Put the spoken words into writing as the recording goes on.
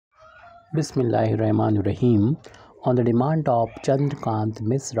बिस्मिल्लाहिर्रहमानिर्रहीम। On the demand of Chandrakant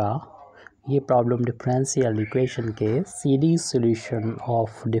Mishra ये problem differential equation के series solution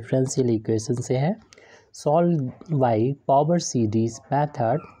of differential equation से है। Solve by power series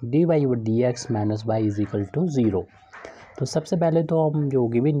method D Y over D x minus Y is equal to zero. तो सबसे पहले तो हम जो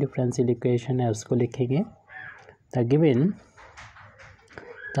गिवन डिफरेंशियल इक्वेशन है उसको लिखेंगे। The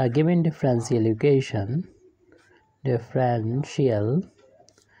given differential equation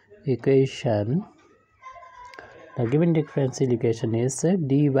the given differential equation is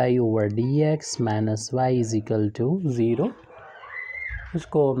dy over dx minus y is equal to 0।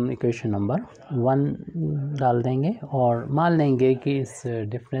 इसको हम इक्वेशन नंबर 1 डाल देंगे और मान लेंगे कि इस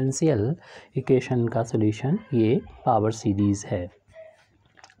डिफरेंशियल इक्वेशन का सॉल्यूशन ये पावर सीरीज़ है।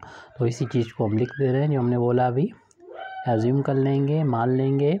 तो इसी चीज़ को हम लिख दे रहे हैं जो हमने बोला अभी। एज्यूम कर लेंगे, मान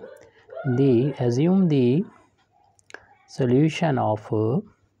लेंगे assume the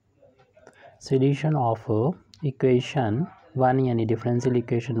solution of equation 1 यानी डिफरेंशियल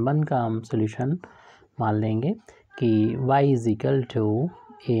इक्वेशन 1 का हम सॉल्यूशन मान लेंगे कि y is equal to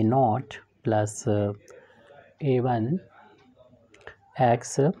A not plus A one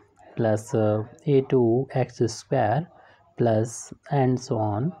x plus A to x square plus and so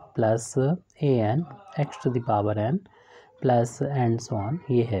on plus A N x to the power N plus and so on.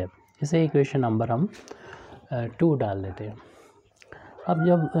 ये है, इसे equation number हम 2 डाल देते हैं। अब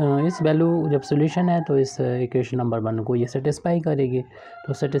जब इस वैल्यू जब सॉल्यूशन है तो इस इक्वेशन नंबर 1 को ये सेटिस्फाई करेगी।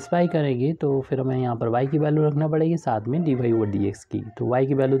 तो सेटिस्फाई करेगी तो फिर हमें यहाँ पर y की वैल्यू रखना पड़ेगी, साथ में dy ओवर dx की। तो y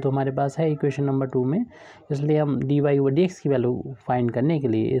की वैल्यू तो हमारे पास है इक्वेशन नंबर 2 में, इसलिए हम dy ओवर dx की वैल्यू फाइंड करने के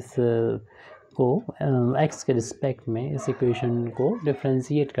लिए इस को x के रिस्पेक्ट में इस इक्वेशन को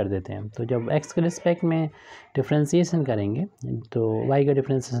डिफ्रेंशिएट कर देते हैं। तो जब x के रिस्पेक्ट में डिफ्रेंशिएशन करेंगे तो y का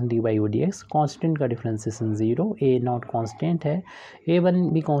differentiation dy over dx, constant का डिफ्रेंशिएशन 0, a नॉट कांस्टेंट है,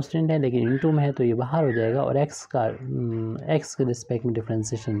 a1 भी कांस्टेंट है लेकिन इनटू में है तो ये बाहर हो जाएगा और x के रिस्पेक्ट में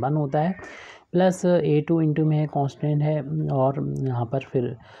डिफ्रेंशिएशन 1 होता है, प्लस a2 इनटू में है कांस्टेंट है और यहाँ पर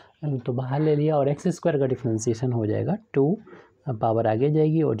फिर तो बाहर ले लिया और एक्स स्क्वायर का डिफ्रेंशिएशन हो जाएगा 2। पावर आगे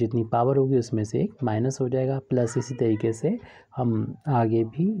जाएगी और जितनी पावर होगी उसमें से एक माइनस हो जाएगा, प्लस इसी तरीके से हम आगे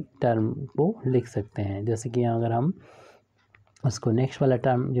भी टर्म को लिख सकते हैं। जैसे कि अगर हम उसको नेक्स्ट वाला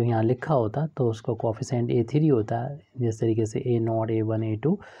टर्म जो यहाँ लिखा होता तो उसका कोफिशिएंट a3 होता है, जिस तरीके से a not a1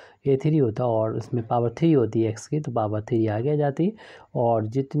 a2 a3 होता और उसमें पावर 3 होती है x की, तो पावर 3 आगे जाती और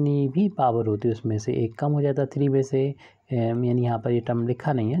जितनी भी पावर होती है उसमें से एक कम हो जाता 3 में से, यानी यहाँ पर ये टर्म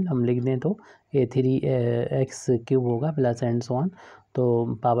लिखा नहीं है, हम लिख दें तो a3 x क्यूब होगा प्लस एंड सो ऑन।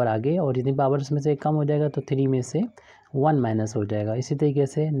 तो पावर आगे और जितनी पावर उसमें से एक कम हो जाएगा तो 3 में से 1 माइनस हो जाएगा। इसी तरीके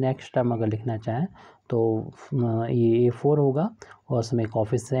से नेक्स्ट टर्म अगर लिखना चाहें तो ये 4 होगा और उसमें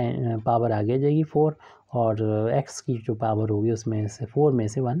कोफिशिएंट पावर आगे जाएगी 4 और x की जो पावर होगी उसमें से 4 में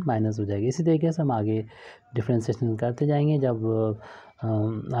से 1 माइनस हो जाएगी। इसी तरीके से हम आगे डिफ्रेंशिएशन करते जाएंगे। जब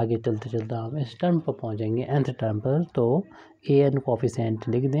आगे चलते चलते हम इस टर्म पर पहुंचेंगे nth टर्म पर, तो an कोफिशिएंट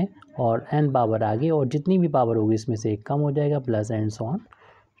लिख दें और n पावर आगे और जितनी भी पावर होगी इसमें से एक कम हो जाएगा, प्लस एंड सो ऑन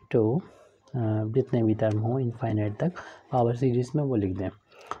तो जितने भी टर्म हो इनफाइनाइट तक पावर सीरीज में वो लिख दें।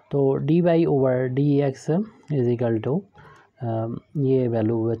 तो dy over dx is equal to ये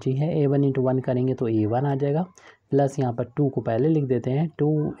वैल्यू बची है a1 इंटू 1 करेंगे तो a1 आ जाएगा, प्लस यहाँ पर 2 को पहले लिख देते हैं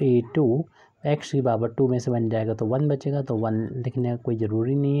 2a2 x की पावर 2 में से बन जाएगा तो 1 बचेगा, तो 1 लिखने का कोई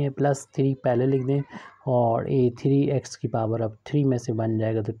ज़रूरी नहीं है, प्लस 3 पहले लिख दें और a3 x की पावर अब 3 में से बन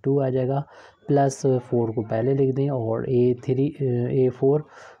जाएगा तो 2 आ जाएगा, प्लस 4 को पहले लिख दें और a4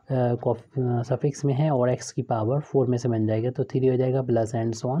 सफिक्स में है और x की पावर 4 में से बन जाएगा तो 3 हो जाएगा, plus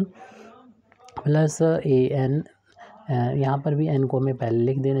and so on, plus an यहाँ पर भी n को हमें पहले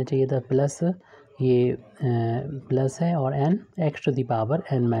लिख देना चाहिए था, प्लस ये प्लस है और n x to the power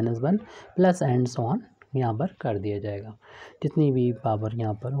n minus 1 plus and so on यहाँ पर कर दिया जाएगा। जितनी भी पावर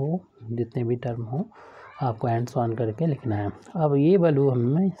यहाँ पर हो, जितने भी टर्म हो, आपको एंड सो ऑन करके लिखना है। अब ये वैल्यू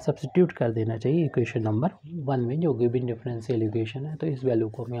हमें सब्स्टिट्यूट कर देना चाहिए इक्वेशन नंबर 1 में जो गिवन डिफरेंशियल इक्वेशन है। तो इस वैल्यू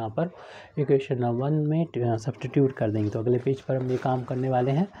को हम यहाँ पर इक्वेशन नंबर 1 में सब्स्टिट्यूट कर देंगे। तो अगले पेज पर हम ये काम करने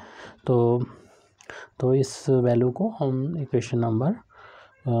वाले हैं। तो इस वैल्यू को हम इक्वेशन नंबर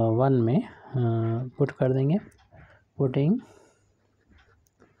 1 में पुट कर देंगे। Putting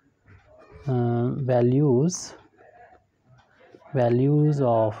values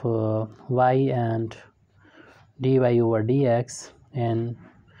of y and dy over dx in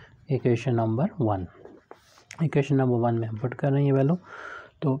equation number 1। Equation number 1 में हम पुट कर रहे हैं ये वैल्यू।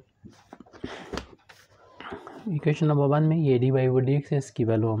 तो इक्वेशन नंबर 1 में ये dy ओवर dx है, इसकी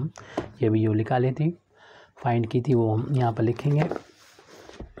वैल्यू हम ये भी जो निकाली थी फाइंड की थी वो हम यहाँ पर लिखेंगे।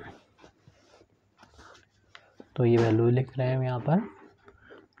 तो ये वैल्यू लिख रहे हैं यहाँ पर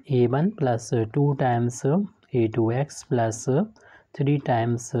a1 plus 2 times a2x plus 3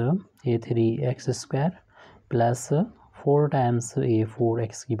 times a3x square plus 4 times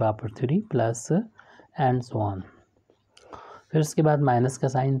a4x की power 3 plus and so on. फिर उसके बाद माइनस का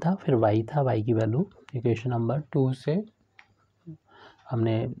साइन था, फिर y था, y की वैल्यू इक्वेशन नंबर 2 से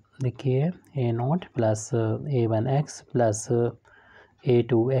हमने लिखी है a0 plus a1x plus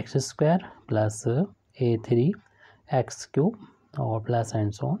a2x square plus a3x cube और प्लस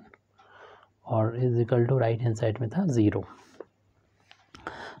एंड सो ऑन, और is equal to right hand side में था 0।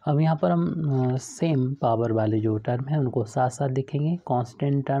 अब यहाँ पर हम सेम पावर वाले जो टर्म है उनको साथ साथ लिखेंगे,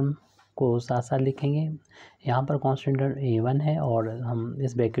 कांस्टेंट टर्म को साथ साथ लिखेंगे। यहाँ पर कांस्टेंट टर्म a1 है और हम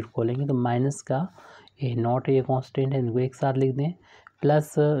इस ब्रैकेट खोलेंगे तो माइनस का a0 ये कांस्टेंट है, इनको एक साथ लिख दें,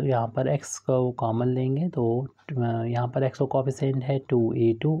 प्लस यहाँ पर x को कॉमन लेंगे तो यहाँ पर x को कोफिशिएंट है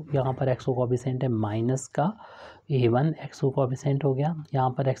 2a2, यहाँ पर x को कोफिशिएंट है माइनस का a1, x को कोफिशिएंट हो गया, यहाँ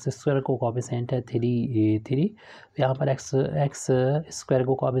पर x स्क्वायर को कोफिशिएंट है 3a3, यहाँ पर x स्क्वायर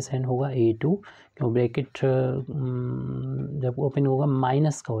को कोफिशिएंट होगा a2, क्यों ब्रैकेट जब ओपन होगा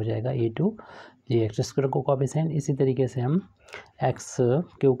माइनस का हो जाएगा a2, ये एक्स स्क्वायर को कोफिशिएंट। इसी तरीके से हम एक्स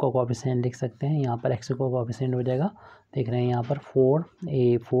क्यूब का कोफिशिएंट लिख सकते हैं, यहाँ पर एक्स को कोफिशिएंट हो जाएगा, देख रहे हैं यहाँ पर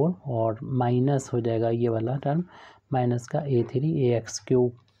 4a4 और माइनस हो जाएगा ये वाला टर्म माइनस का a3 ax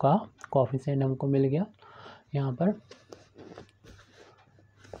क्यूब का कोफिशिएंट हमको मिल गया यहाँ पर।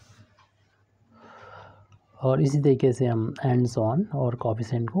 और इसी तरीके से हम एंड्स ऑन और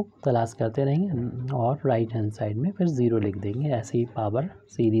कोफिशिएंट को तलाश करते रहेंगे और राइट हैंड साइड में फिर 0 लिख देंगे। ऐसे ही पावर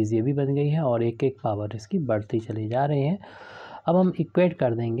सीरीज़ ये भी बन गई है और एक एक पावर इसकी बढ़ती चली जा रही है। अब हम इक्वेट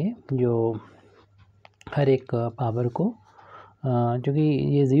कर देंगे जो हर एक पावर को, क्योंकि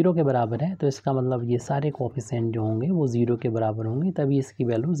ये 0 के बराबर है तो इसका मतलब ये सारे कोफिशिएंट जो होंगे वो 0 के बराबर होंगे, तभी इसकी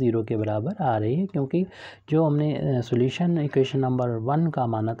वैल्यू 0 के बराबर आ रही है। क्योंकि जो हमने सॉल्यूशन इक्वेशन नंबर 1 का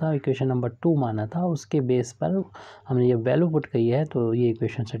माना था, इक्वेशन नंबर 2 माना था, उसके बेस पर हमने ये वैल्यू पुट की है, तो ये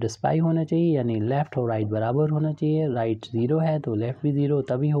इक्वेशन सेटिस्फाई होना चाहिए, यानी लेफ़्ट और राइट बराबर होना चाहिए। राइट 0 है तो लेफ़्ट भी 0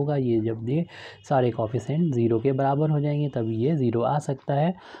 तभी होगा, ये जब ये सारे कोफिशिएंट 0 के बराबर हो जाएंगे तभी ये 0 आ सकता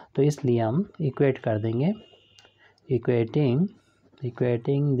है। तो इसलिए हम इक्वेट कर देंगे, equating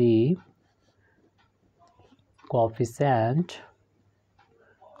the coefficients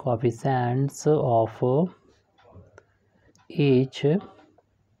of each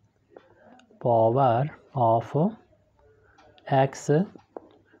power of x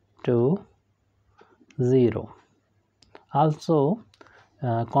to 0। also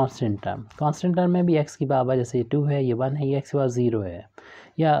constant term में भी x की पावर जैसे 2 है, ये 1 है, ये x की पावर 0 है,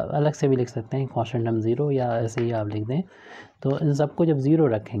 या अलग से भी लिख सकते हैं कांस्टेंट टर्म 0, या ऐसे ही आप लिख दें। तो इन सबको जब 0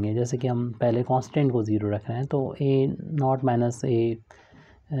 रखेंगे, जैसे कि हम पहले कांस्टेंट को 0 रख रहे हैं, तो a1 माइनस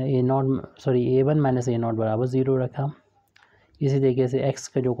a0 बराबर 0 रखा। इसी तरीके से x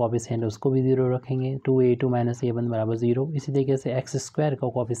का जो कोफिशिएंट है उसको भी 0 रखेंगे, 2a2 माइनस a1 बराबर 0। इसी तरीके से x स्क्वायर का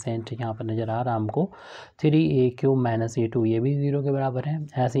कोफिशिएंट यहाँ पर नज़र आ रहा है हमको 3a³ माइनस a2, ये भी 0 के बराबर है।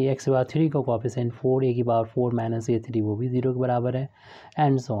 ऐसे ही x की पावर 3 का कोफिशिएंट 4a की पावर 4 माइनस a3, वो भी 0 के बराबर है,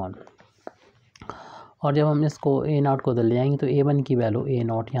 एंड सो ऑन। और जब हम इसको a0 को उधर ले आएंगे तो a1 की वैल्यू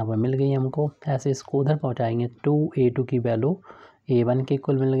a0 यहाँ पर मिल गई हमको, ऐसे इसको उधर पहुँचाएंगे 2a2 की वैल्यू a1 के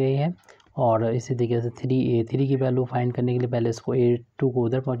इक्वल मिल गई है। और इसी तरीके से 3a3 की वैल्यू फाइंड करने के लिए पहले इसको a2 को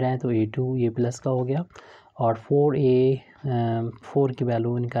उधर पहुँचाएँ तो a2 ये प्लस का हो गया, और 4 की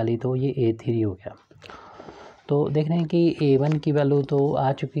वैल्यू निकाली तो ये a3 हो गया। तो देख रहे हैं कि a1 की वैल्यू तो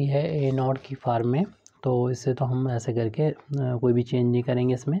आ चुकी है a0 की फॉर्म में, तो इससे तो हम ऐसे करके कोई भी चेंज नहीं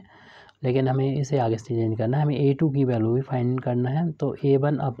करेंगे इसमें, लेकिन हमें इसे आगे से चेंज करना है, हमें a2 की वैल्यू भी फाइंड करना है, तो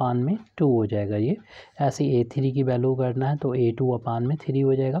a1 अपान में 2 हो जाएगा ये। ऐसे a3 की वैल्यू करना है तो a2 अपान में 3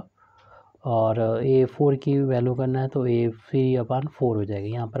 हो जाएगा, और a4 की वैल्यू करना है तो a3 अपान 4 हो जाएगा।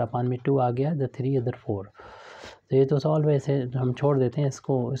 यहाँ पर अपान में 2 आ गया, इधर 3 इधर 4, तो ये तो सॉल्व है, इसे हम छोड़ देते हैं,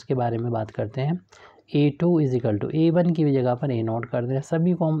 इसको इसके बारे में बात करते हैं। a2 is equal to a1 की जगह पर a0 कर दें,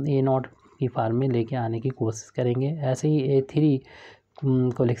 सभी को हम a0 की फॉर्म में लेके आने की कोशिश करेंगे। ऐसे ही a3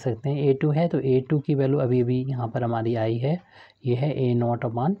 को लिख सकते हैं, a2 है तो a2 की वैल्यू अभी भी यहाँ पर हमारी आई है, ये है a0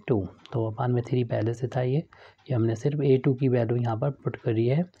 अपान 2, तो अपान में 3 पहले से था, ये हमने सिर्फ a2 की वैल्यू यहाँ पर पुट करी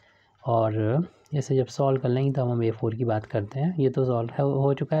है। और इसे जब सॉल्व कर लेंगे तब हम a4 की बात करते हैं। ये तो सॉल्व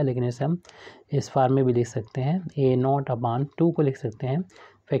हो चुका है, लेकिन इसे हम इस फॉर्म में भी लिख सकते हैं, a0 अपान 2 को लिख सकते हैं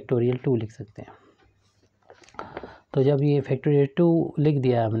फैक्टोरियल 2 लिख सकते हैं। तो जब ये फैक्टोरियल 2 लिख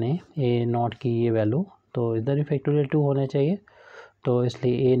दिया हमने a0 की ये वैल्यू, तो इधर भी फैक्टोरियल 2 होना चाहिए, तो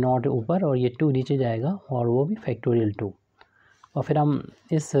इसलिए a0 ऊपर और ये 2 नीचे जाएगा, और वो भी फैक्टोरियल 2। और फिर हम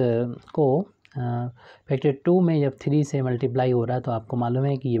इस को फैक्टर 2 में जब 3 से मल्टीप्लाई हो रहा है तो आपको मालूम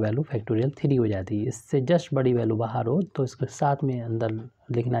है कि ये वैल्यू फैक्टोरियल 3 हो जाती है। इससे जस्ट बड़ी वैल्यू बाहर हो तो इसको साथ में अंदर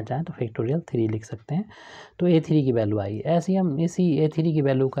लिखना चाहें तो फैक्टोरियल 3 लिख सकते हैं। तो A3 की वैल्यू आई। ऐसे ही हम इसी A3 की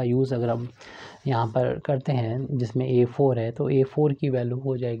वैल्यू का यूज़ अगर हम यहाँ पर करते हैं जिसमें A4 है, तो A4 की वैल्यू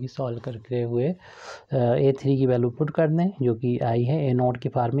हो जाएगी सॉल्व करते हुए A3 की वैल्यू पुट कर दें जो कि आई है A0 के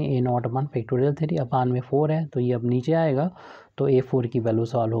फार्म में A0 अपान फैक्टोरियल 3 अपान में 4 है, तो ये अब नीचे आएगा तो A4 की वैल्यू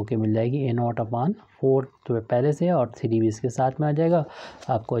सॉल्व होकर मिल जाएगी A0 अपान 4 तो पहले से है और 3 भी इसके साथ में आ जाएगा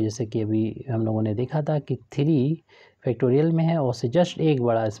आपको। जैसे कि अभी हम लोगों ने देखा था कि 3 फैक्टोरियल में है और से जस्ट एक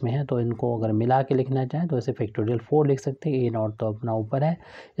बड़ा इसमें है, तो इनको अगर मिला के लिखना चाहें तो इसे फैक्टोरियल 4 लिख सकते हैं। A0 तो अपना ऊपर है।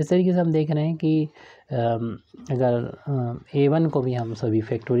 इस तरीके से हम देख रहे हैं कि अगर A1 को भी हम सभी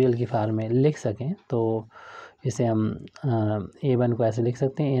फैक्टोरियल की फार्म में लिख सकें तो इसे हम A1 को ऐसे लिख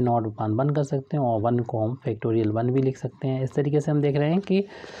सकते हैं A0 अपान 1 कर सकते हैं और 1 को हम फैक्टोरियल 1 भी लिख सकते हैं। इस तरीके से हम देख रहे हैं कि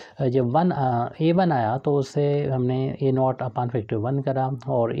जब A1 आया तो उससे हमने A0 अपान फैक्टोरियल 1 करा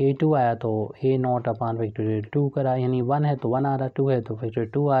और A2 आया तो A0 अपान फैक्टोरियल 2 करा, यानी 1 है तो 1 आ रहा, 2 है तो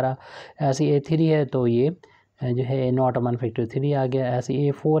फैक्टोरियल 2 आ रहा। ऐसी A3 है तो ये जो है A0 अपान फैक्टोरियल 3 आ गया।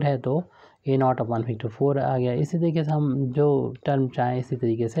 ऐसी A4 है तो A0 अपान फैक्टर 4 आ गया। इसी तरीके से हम जो टर्म चाहें इसी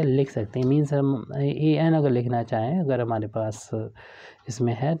तरीके से लिख सकते हैं। मीन्स हम AN अगर लिखना चाहें अगर हमारे पास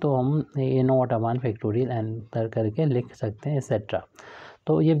इसमें है तो हम A0 अपान फैक्टोरियल n कर करके लिख सकते हैं एक्सेट्रा।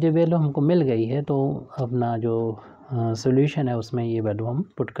 तो ये जो वैल्यू हमको मिल गई है तो अपना जो सॉल्यूशन है उसमें ये वैल्यू हम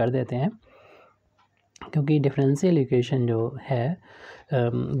पुट कर देते हैं, क्योंकि डिफरेंशियल इक्वेशन जो है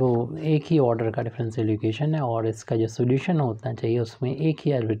वो एक ही ऑर्डर का डिफरेंशियल इक्वेशन है और इसका जो सॉल्यूशन होना चाहिए उसमें एक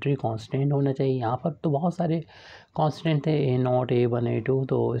ही आर्बिट्री कांस्टेंट होना चाहिए। यहाँ पर तो बहुत सारे कांस्टेंट थे A0 A1 A2,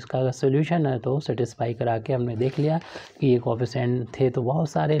 तो इसका अगर सॉल्यूशन है तो सेटिस्फाई करा के हमने देख लिया कि ये कोएफिशिएंट थे तो बहुत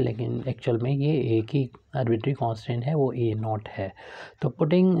सारे, लेकिन एक्चुअल में ये एक ही आर्बिट्री कांस्टेंट है वो A0 है। तो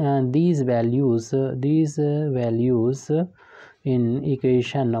putting these values in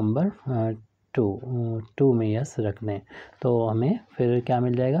equation number 2 में यस रख दें तो हमें फिर क्या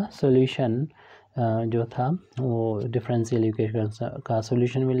मिल जाएगा, सॉल्यूशन जो था वो डिफरेंशियल इक्वेशन का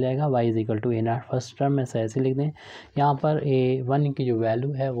सॉल्यूशन मिल जाएगा। y is equal to A0 first term में से ऐसे लिख दें। यहाँ पर A1 की जो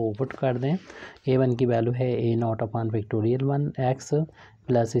वैल्यू है वो पुट कर दें। A1 की वैल्यू है A0 अपान फैक्टोरियल 1 x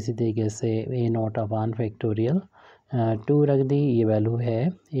प्लस इसी तरीके से A0 अपान फैक्टोरियल 2 रख दी। ये वैल्यू है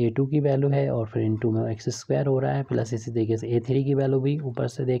A2 की वैल्यू है और फिर इन 2 में x स्क्वायर हो रहा है, प्लस इसी तरीके से A3 की वैल्यू भी ऊपर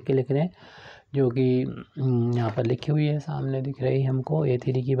से देख के लिख रहे हैं जो कि यहाँ पर लिखी हुई है सामने दिख रही है हमको।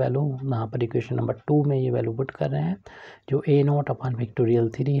 A3 की वैल्यू यहाँ पर इक्वेशन नंबर 2 में ये वैल्यू पुट कर रहे हैं जो A0 अपान फैक्टोरियल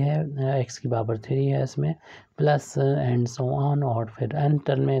 3 है, x की पावर 3 है इसमें, प्लस एंड सो ऑन। और फिर n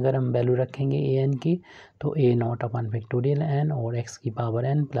टर्म में अगर हम वैल्यू रखेंगे an की तो A0 अपान फैक्टोरियल n और x की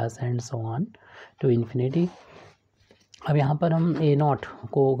power n plus and so on to infinity. अब यहाँ पर हम A0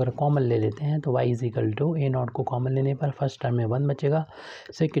 को अगर कॉमन ले लेते हैं तो y is equal to A0 को कॉमन लेने पर फर्स्ट टर्म में 1 बचेगा,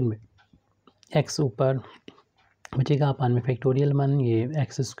 सेकंड में x ऊपर बचेगा अपान में फैक्टोरियल 1, ये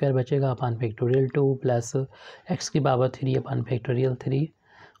x स्क्वायर बचेगा अपान फैक्टोरियल 2 प्लस x की पावर 3 अपान फैक्टोरियल 3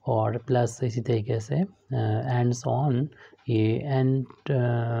 और प्लस इसी तरीके से एंड सो ऑन ये n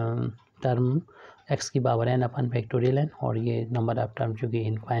टर्म x की पावर n अपान फैक्टोरियल n और ये नंबर ऑफ टर्म चूँकि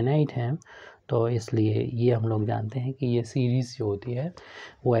इनफाइनाइट हैं तो इसलिए ये हम लोग जानते हैं कि ये सीरीज़ जो होती है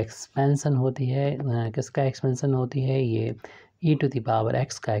वो एक्सपेंसन होती है। किसका एक्सपेंसन होती है, ये e to the power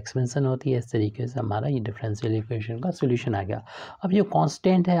x का एक्सपेंसन होती है। इस तरीके से हमारा ये डिफरेंशियल इक्वेशन का सॉल्यूशन आ गया। अब ये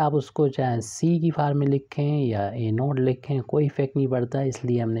कांस्टेंट है, आप उसको चाहे c की फार्म में लिखें या A0 लिखें कोई इफेक्ट नहीं पड़ता,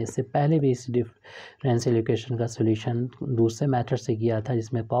 इसलिए हमने इससे पहले भी इस डिफरेंशियल इक्वेशन का सॉल्यूशन दूसरे मेथड से किया था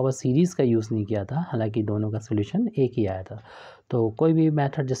जिसमें पावर सीरीज़ का यूज़ नहीं किया था, हालांकि दोनों का सॉल्यूशन एक ही आया था। तो कोई भी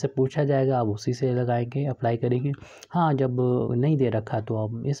मेथड जैसे पूछा जाएगा आप उसी से लगाएंगे, अप्लाई करेंगे। हाँ, जब नहीं दे रखा तो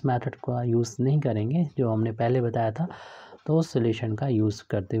अब इस मेथड का यूज़ नहीं करेंगे जो हमने पहले बताया था, तो उस सॉल्यूशन का यूज़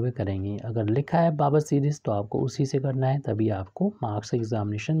करते हुए करेंगे। अगर लिखा है पावर सीरीज़ तो आपको उसी से करना है, तभी आपको मार्क्स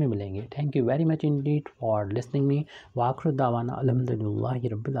एग्जामिनेशन में मिलेंगे। Thank you very much Indeed for listening me. वाखिर दावाना अल्हम्दुलिल्लाहि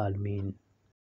रब्बिल आलमीन।